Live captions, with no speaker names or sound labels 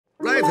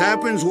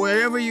happens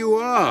wherever you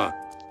are,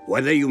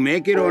 whether you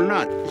make it or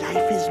not.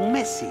 Life is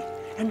messy,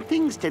 and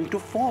things tend to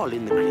fall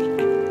in the creek.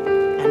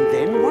 And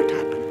then what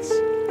happens?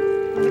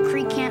 The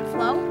creek can't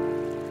flow?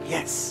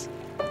 Yes,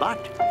 but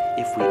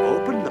if we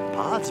open the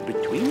paths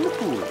between the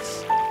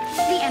pools,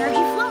 The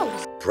energy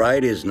flows.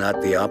 Pride is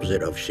not the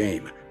opposite of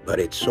shame, but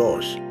its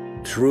source.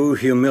 True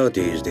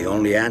humility is the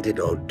only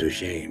antidote to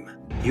shame.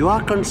 you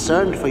are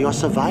concerned for your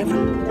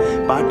survival,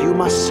 but you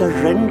must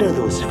surrender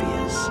those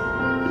fears.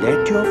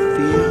 Let your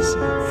fears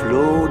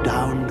flow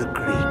down the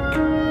creek.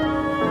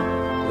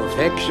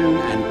 Perfection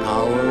and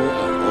power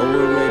are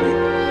overrated.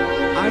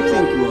 I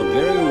think you are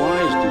very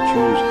wise to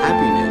choose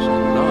happiness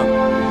and love.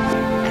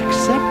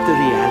 Accept the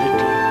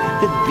reality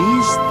that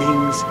these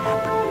things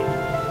happen,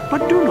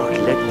 but do not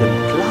let them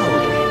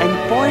cloud and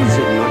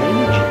poison your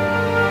energy.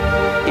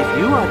 If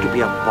you are to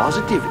be a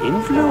positive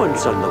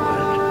influence on the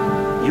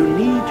world, you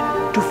need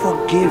to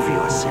forgive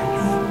yourself.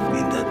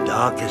 In the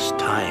darkest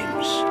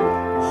times,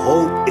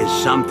 hope is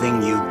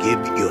something you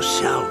give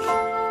yourself.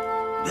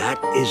 That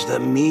is the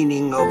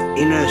meaning of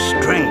inner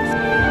strength.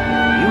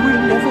 You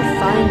will never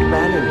find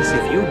balance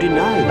if you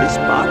deny this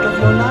part of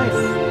your life.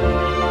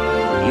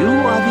 You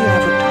are the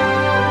avatar,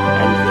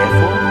 and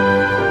therefore,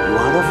 you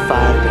are a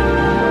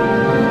firebender.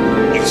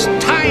 It's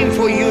time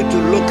for you to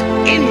look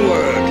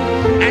inward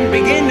and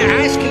begin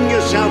asking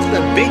yourself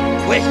the big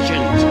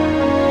questions.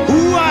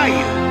 Who are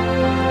you?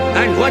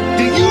 And what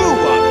do you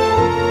want?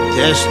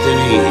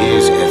 Destiny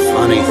is a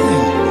funny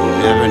thing. You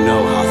never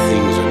know how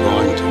things are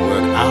going to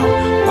work out.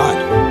 But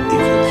if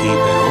you keep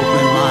an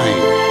open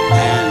mind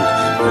and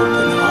an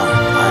open heart,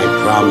 I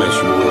promise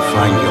you will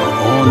find your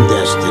own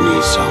destiny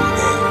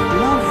someday.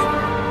 Love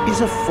is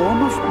a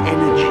form of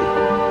energy,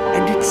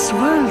 and it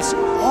swirls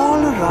all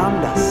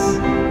around us.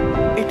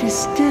 It is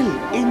still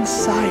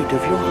inside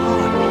of your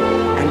heart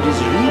and is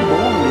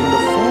reborn in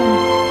the form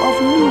of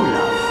new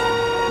love.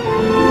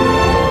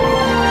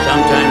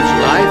 Sometimes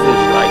life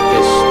is like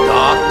this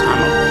dark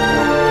tunnel.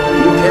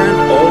 You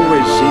can't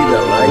always see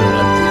the light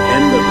at the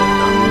end of the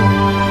tunnel.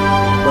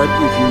 But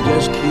if you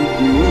just keep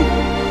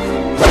moving,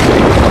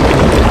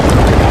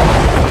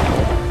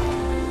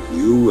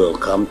 you will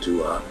come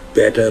to a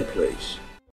better place.